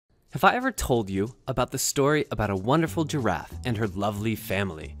Have I ever told you about the story about a wonderful giraffe and her lovely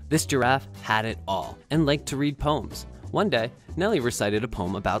family? This giraffe had it all and liked to read poems. One day, Nellie recited a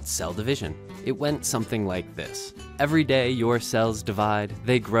poem about cell division. It went something like this. Every day your cells divide,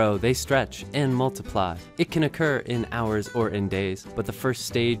 they grow, they stretch, and multiply. It can occur in hours or in days, but the first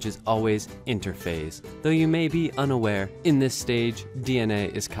stage is always interphase. Though you may be unaware, in this stage,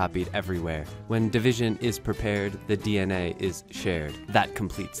 DNA is copied everywhere. When division is prepared, the DNA is shared. That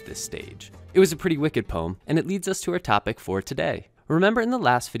completes this stage. It was a pretty wicked poem, and it leads us to our topic for today. Remember in the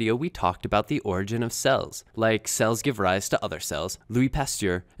last video we talked about the origin of cells, like cells give rise to other cells, Louis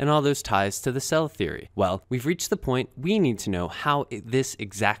Pasteur, and all those ties to the cell theory. Well, we've reached the point we need to know how this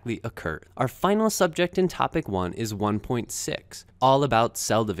exactly occurred. Our final subject in topic 1 is 1.6, all about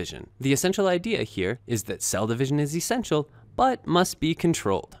cell division. The essential idea here is that cell division is essential, but must be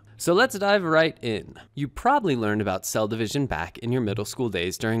controlled. So let's dive right in. You probably learned about cell division back in your middle school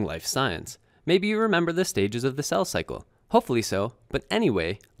days during life science. Maybe you remember the stages of the cell cycle. Hopefully so, but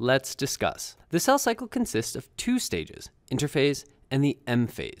anyway, let's discuss. The cell cycle consists of 2 stages, interphase and the M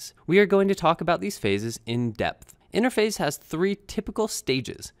phase. We are going to talk about these phases in depth. Interphase has 3 typical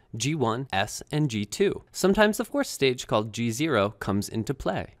stages, G1, S, and G2. Sometimes the 4th stage, called G0, comes into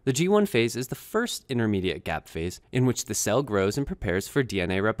play. The G1 phase is the first intermediate gap phase in which the cell grows and prepares for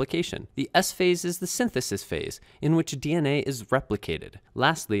DNA replication. The S phase is the synthesis phase in which DNA is replicated.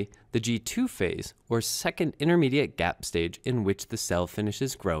 Lastly, the G2 phase, or second intermediate gap stage in which the cell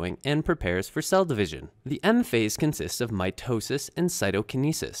finishes growing and prepares for cell division. The M phase consists of mitosis and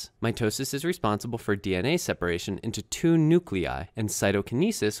cytokinesis. Mitosis is responsible for DNA separation into 2 nuclei, and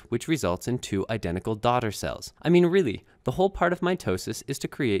cytokinesis which results in 2 identical daughter cells. I mean, really, the whole part of mitosis is to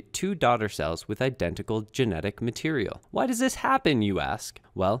create 2 daughter cells with identical genetic material. Why does this happen, you ask?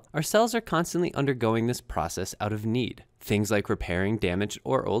 Well, our cells are constantly undergoing this process out of need. Things like repairing damaged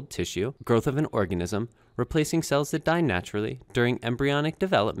or old tissue, growth of an organism, replacing cells that die naturally during embryonic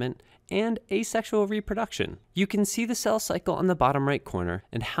development, and asexual reproduction. You can see the cell cycle on the bottom right corner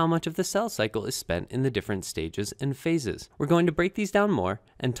and how much of the cell cycle is spent in the different stages and phases. We're going to break these down more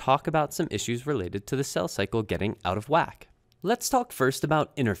and talk about some issues related to the cell cycle getting out of whack. Let's talk first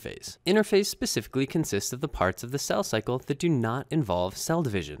about interphase. Interphase specifically consists of the parts of the cell cycle that do not involve cell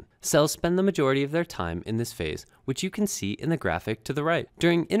division. Cells spend the majority of their time in this phase, which you can see in the graphic to the right.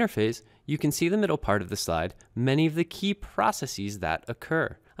 During interphase, you can see the middle part of the slide, many of the key processes that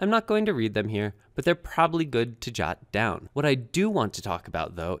occur. I'm not going to read them here, but they're probably good to jot down. What I do want to talk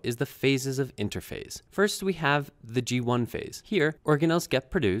about, though, is the phases of interphase. First, we have the G1 phase. Here, organelles get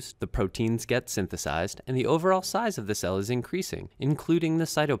produced, the proteins get synthesized, and the overall size of the cell is increasing, including the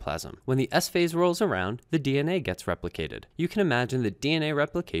cytoplasm. When the S phase rolls around, the DNA gets replicated. You can imagine that DNA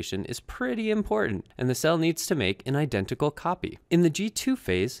replication is pretty important, and the cell needs to make an identical copy. In the G2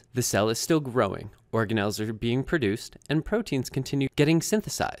 phase, the cell is still growing. Organelles are being produced, and proteins continue getting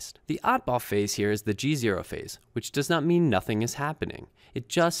synthesized. The oddball phase here is the G0 phase, which does not mean nothing is happening. It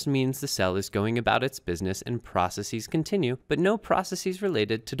just means the cell is going about its business and processes continue, but no processes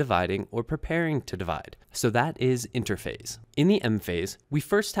related to dividing or preparing to divide. So that is interphase. In the M phase, we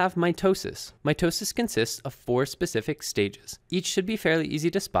first have mitosis. Mitosis consists of 4 specific stages. Each should be fairly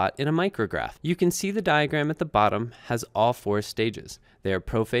easy to spot in a micrograph. You can see the diagram at the bottom has all 4 stages. They are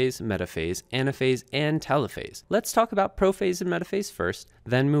prophase, metaphase, anaphase, and telophase. Let's talk about prophase and metaphase first,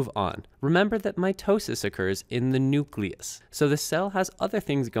 then move on. Remember that mitosis occurs in the nucleus. So the cell has other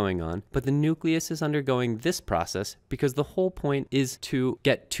things going on, but the nucleus is undergoing this process because the whole point is to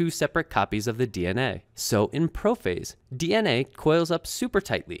get 2 separate copies of the DNA. So in prophase, DNA coils up super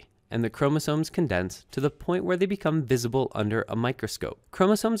tightly, and the chromosomes condense to the point where they become visible under a microscope.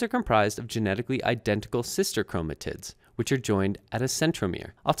 Chromosomes are comprised of genetically identical sister chromatids, which are joined at a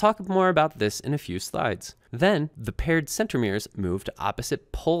centromere. I'll talk more about this in a few slides. Then, the paired centromeres move to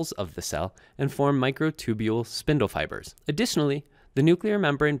opposite poles of the cell and form microtubule spindle fibers. Additionally, the nuclear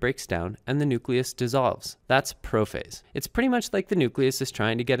membrane breaks down and the nucleus dissolves. That's prophase. It's pretty much like the nucleus is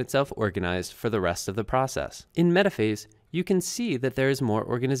trying to get itself organized for the rest of the process. In metaphase, you can see that there is more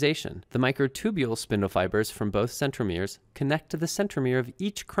organization. The microtubule spindle fibers from both centromeres connect to the centromere of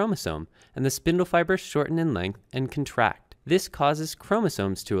each chromosome, and the spindle fibers shorten in length and contract. This causes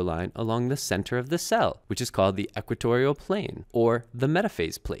chromosomes to align along the center of the cell, which is called the equatorial plane, or the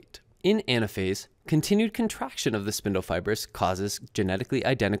metaphase plate. In anaphase, continued contraction of the spindle fibers causes genetically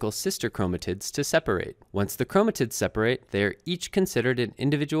identical sister chromatids to separate. Once the chromatids separate, they are each considered an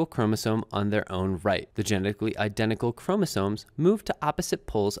individual chromosome on their own right. The genetically identical chromosomes move to opposite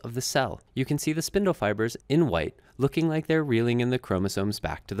poles of the cell. You can see the spindle fibers in white looking like they're reeling in the chromosomes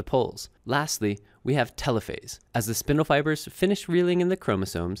back to the poles. Lastly, we have telophase. As the spindle fibers finish reeling in the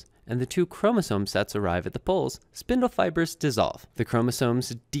chromosomes and the two chromosome sets arrive at the poles, spindle fibers dissolve. The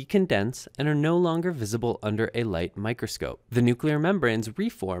chromosomes decondense and are no longer visible under a light microscope. The nuclear membranes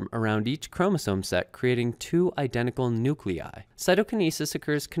reform around each chromosome set, creating two identical nuclei. Cytokinesis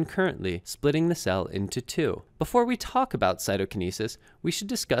occurs concurrently, splitting the cell into two. Before we talk about cytokinesis, we should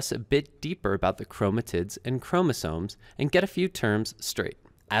discuss a bit deeper about the chromatids and chromosomes and get a few terms straight.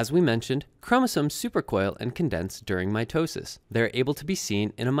 As we mentioned, chromosomes supercoil and condense during mitosis. They're able to be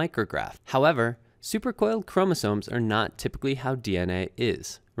seen in a micrograph. However, supercoiled chromosomes are not typically how DNA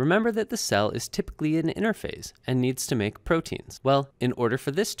is. Remember that the cell is typically an interphase and needs to make proteins. Well, in order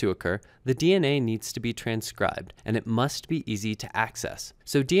for this to occur, the DNA needs to be transcribed, and it must be easy to access.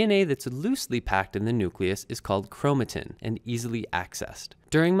 So DNA that's loosely packed in the nucleus is called chromatin and easily accessed.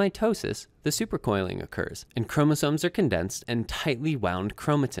 During mitosis, the supercoiling occurs, and chromosomes are condensed and tightly wound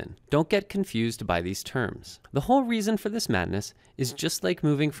chromatin. Don't get confused by these terms. The whole reason for this madness is just like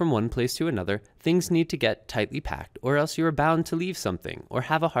moving from one place to another, things need to get tightly packed, or else you are bound to leave something or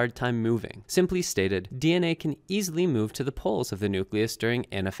have a hard time moving. Simply stated, DNA can easily move to the poles of the nucleus during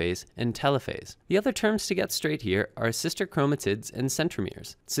anaphase and telophase. The other terms to get straight here are sister chromatids and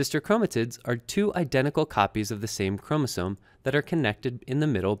centromeres. Sister chromatids are two identical copies of the same chromosome that are connected in the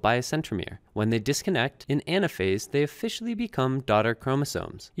middle by a centromere. When they disconnect in anaphase, they officially become daughter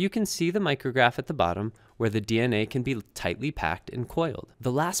chromosomes. You can see the micrograph at the bottom where the DNA can be tightly packed and coiled.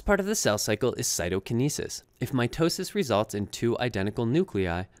 The last part of the cell cycle is cytokinesis. If mitosis results in two identical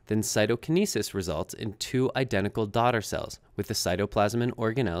nuclei, then cytokinesis results in two identical daughter cells, with the cytoplasm and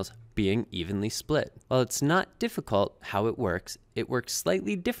organelles being evenly split. While it's not difficult how it works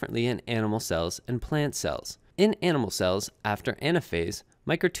slightly differently in animal cells and plant cells. In animal cells, after anaphase,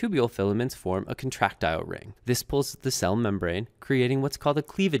 microtubule filaments form a contractile ring. This pulls the cell membrane, creating what's called a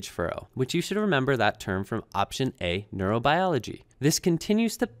cleavage furrow, which you should remember that term from option A, neurobiology. This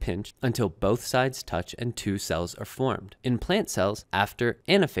continues to pinch until both sides touch and two cells are formed. In plant cells, after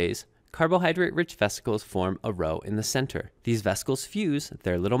anaphase, carbohydrate-rich vesicles form a row in the center. These vesicles fuse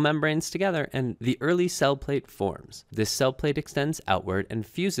their little membranes together and the early cell plate forms. This cell plate extends outward and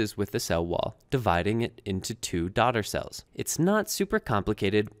fuses with the cell wall, dividing it into two daughter cells. It's not super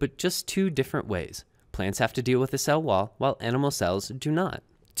complicated, but just two different ways. Plants have to deal with the cell wall, while animal cells do not.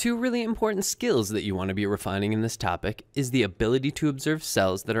 Two really important skills that you want to be refining in this topic is the ability to observe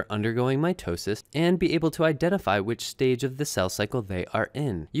cells that are undergoing mitosis and be able to identify which stage of the cell cycle they are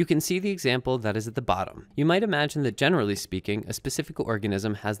in. You can see the example that is at the bottom. You might imagine that generally speaking, a specific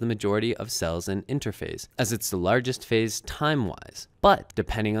organism has the majority of cells in interphase, as it's the largest phase time-wise. But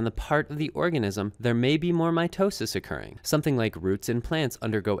depending on the part of the organism, there may be more mitosis occurring. Something like roots in plants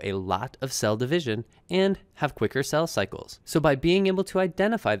undergo a lot of cell division and have quicker cell cycles. So by being able to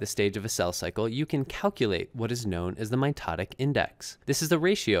identify the stage of a cell cycle, you can calculate what is known as the mitotic index. This is the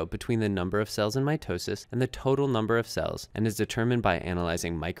ratio between the number of cells in mitosis and the total number of cells, and is determined by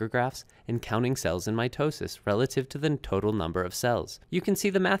analyzing micrographs and counting cells in mitosis relative to the total number of cells. You can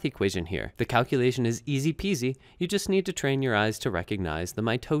see the math equation here. The calculation is easy peasy, you just need to train your eyes to recognize the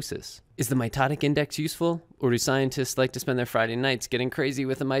mitosis. Is the mitotic index useful, or do scientists like to spend their Friday nights getting crazy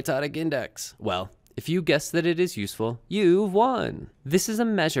with the mitotic index? Well, if you guess that it is useful, you've won! This is a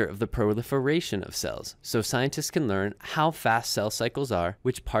measure of the proliferation of cells, so scientists can learn how fast cell cycles are,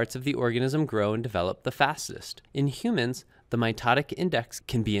 which parts of the organism grow and develop the fastest. In humans, the mitotic index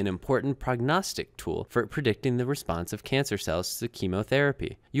can be an important prognostic tool for predicting the response of cancer cells to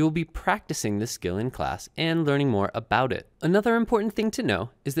chemotherapy. You will be practicing this skill in class and learning more about it. Another important thing to know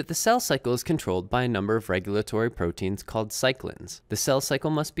is that the cell cycle is controlled by a number of regulatory proteins called cyclins. The cell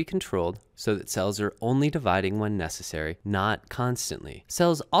cycle must be controlled so that cells are only dividing when necessary, not constantly.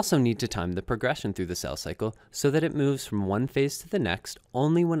 Cells also need to time the progression through the cell cycle so that it moves from one phase to the next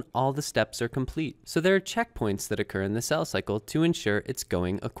only when all the steps are complete. So there are checkpoints that occur in the cell cycle to ensure it's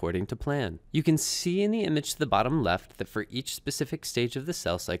going according to plan. You can see in the image to the bottom left that for each specific stage of the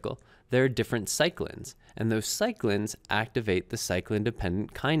cell cycle, there are different cyclins, and those cyclins activate the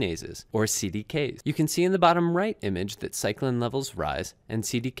cyclin-dependent kinases, or CDKs. You can see in the bottom right image that cyclin levels rise and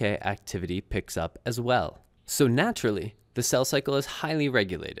CDK activity picks up as well. So naturally, the cell cycle is highly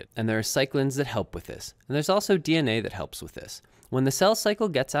regulated, and there are cyclins that help with this, and there's also DNA that helps with this. When the cell cycle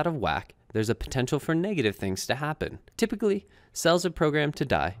gets out of whack, there's a potential for negative things to happen. Typically, cells are programmed to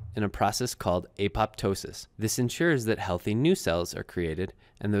die in a process called apoptosis. This ensures that healthy new cells are created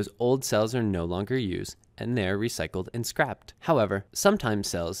and those old cells are no longer used and they're recycled and scrapped. However, sometimes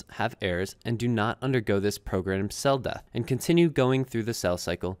cells have errors and do not undergo this programmed cell death and continue going through the cell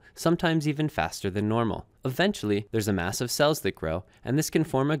cycle, sometimes even faster than normal. Eventually, there's a mass of cells that grow, and this can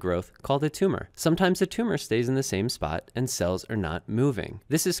form a growth called a tumor. Sometimes a tumor stays in the same spot and cells are not moving.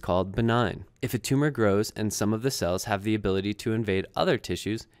 This is called benign. If a tumor grows and some of the cells have the ability to invade other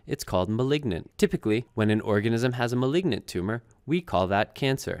tissues, it's called malignant. Typically, when an organism has a malignant tumor, we call that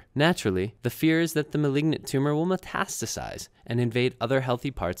cancer. Naturally, the fear is that the malignant tumor will metastasize and invade other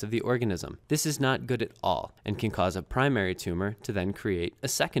healthy parts of the organism. This is not good at all and can cause a primary tumor to then create a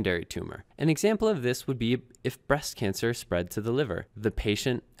secondary tumor. An example of this would be if breast cancer spread to the liver. The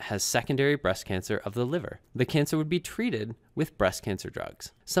patient has secondary breast cancer of the liver. The cancer would be treated with breast cancer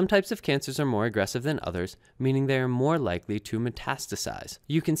drugs. Some types of cancers are more aggressive than others, meaning they are more likely to metastasize.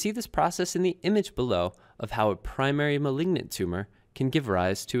 You can see this process in the image below of how a primary malignant tumor can give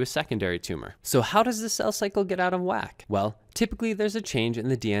rise to a secondary tumor. So how does the cell cycle get out of whack? Well, typically there's a change in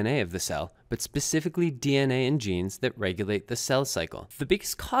the DNA of the cell, but specifically DNA and genes that regulate the cell cycle. The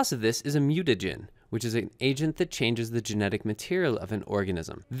biggest cause of this is a mutagen, which is an agent that changes the genetic material of an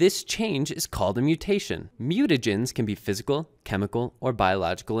organism. This change is called a mutation. Mutagens can be physical, chemical, or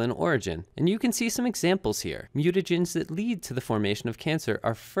biological in origin, and you can see some examples here. Mutagens that lead to the formation of cancer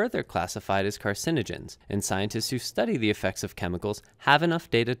are further classified as carcinogens, and scientists who study the effects of chemicals have enough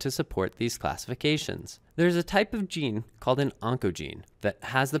data to support these classifications. There's a type of gene called an oncogene that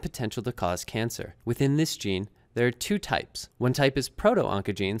has the potential to cause cancer. Within this gene, there are two types. One type is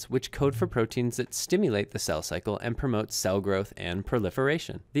proto-oncogenes, which code for proteins that stimulate the cell cycle and promote cell growth and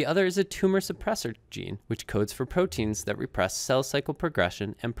proliferation. The other is a tumor suppressor gene, which codes for proteins that repress cell cycle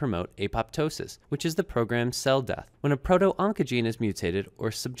progression and promote apoptosis, which is the programmed cell death. When a proto-oncogene is mutated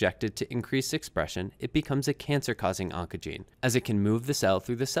or subjected to increased expression, it becomes a cancer-causing oncogene, as it can move the cell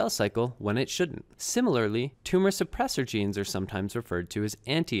through the cell cycle when it shouldn't. Similarly, tumor suppressor genes are sometimes referred to as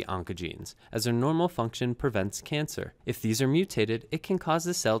anti-oncogenes, as their normal function prevents cancer. If these are mutated, it can cause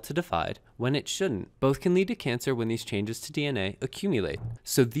the cell to divide when it shouldn't. Both can lead to cancer when these changes to DNA accumulate.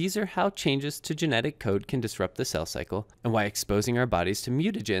 So these are how changes to genetic code can disrupt the cell cycle and why exposing our bodies to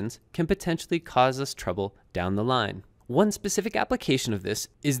mutagens can potentially cause us trouble down the line. One specific application of this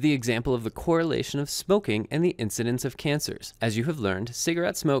is the example of the correlation of smoking and the incidence of cancers. As you have learned,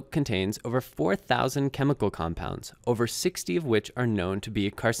 cigarette smoke contains over 4,000 chemical compounds, over 60 of which are known to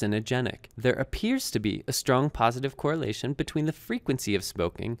be carcinogenic. There appears to be a strong positive correlation between the frequency of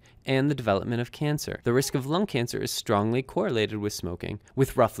smoking and the development of cancer. The risk of lung cancer is strongly correlated with smoking,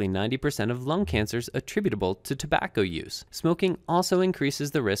 with roughly 90% of lung cancers attributable to tobacco use. Smoking also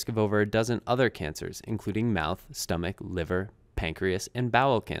increases the risk of over a dozen other cancers, including mouth, stomach, liver, pancreas, and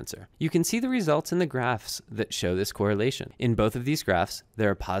bowel cancer. You can see the results in the graphs that show this correlation. In both of these graphs,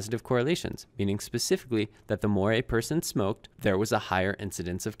 there are positive correlations, meaning specifically that the more a person smoked, there was a higher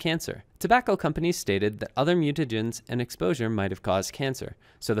incidence of cancer. Tobacco companies stated that other mutagens and exposure might have caused cancer,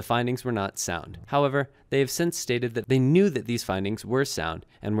 so the findings were not sound. However, they have since stated that they knew that these findings were sound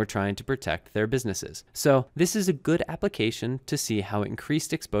and were trying to protect their businesses. So this is a good application to see how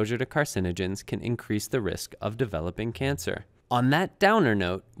increased exposure to carcinogens can increase the risk of developing cancer. On that downer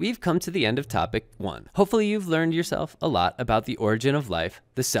note, we've come to the end of topic 1. Hopefully you've learned yourself a lot about the origin of life,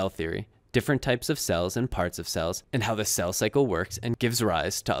 the cell theory, different types of cells and parts of cells, and how the cell cycle works and gives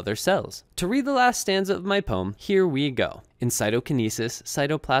rise to other cells. To read the last stanza of my poem, here we go. In cytokinesis,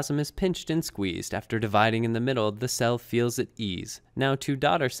 cytoplasm is pinched and squeezed. After dividing in the middle, the cell feels at ease. Now 2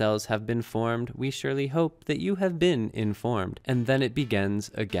 daughter cells have been formed. We surely hope that you have been informed. And then it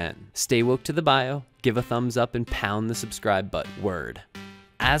begins again. Stay woke to the bio, give a thumbs up, and pound the subscribe button. Word.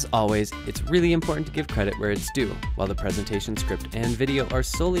 As always, it's really important to give credit where it's due. While the presentation script and video are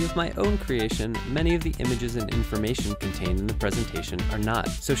solely of my own creation, many of the images and information contained in the presentation are not.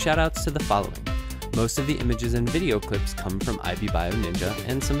 So shoutouts to the following. Most of the images and video clips come from IB Bio Ninja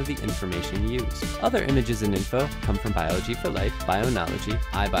and some of the information used. Other images and info come from Biology for Life, Bionology,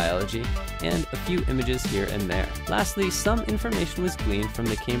 iBiology, and a few images here and there. Lastly, some information was gleaned from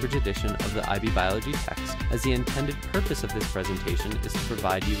the Cambridge edition of the IB Biology text, as the intended purpose of this presentation is to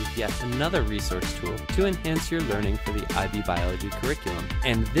provide you with yet another resource tool to enhance your learning for the IB Biology curriculum.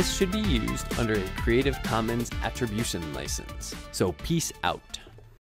 And this should be used under a Creative Commons Attribution license. So peace out.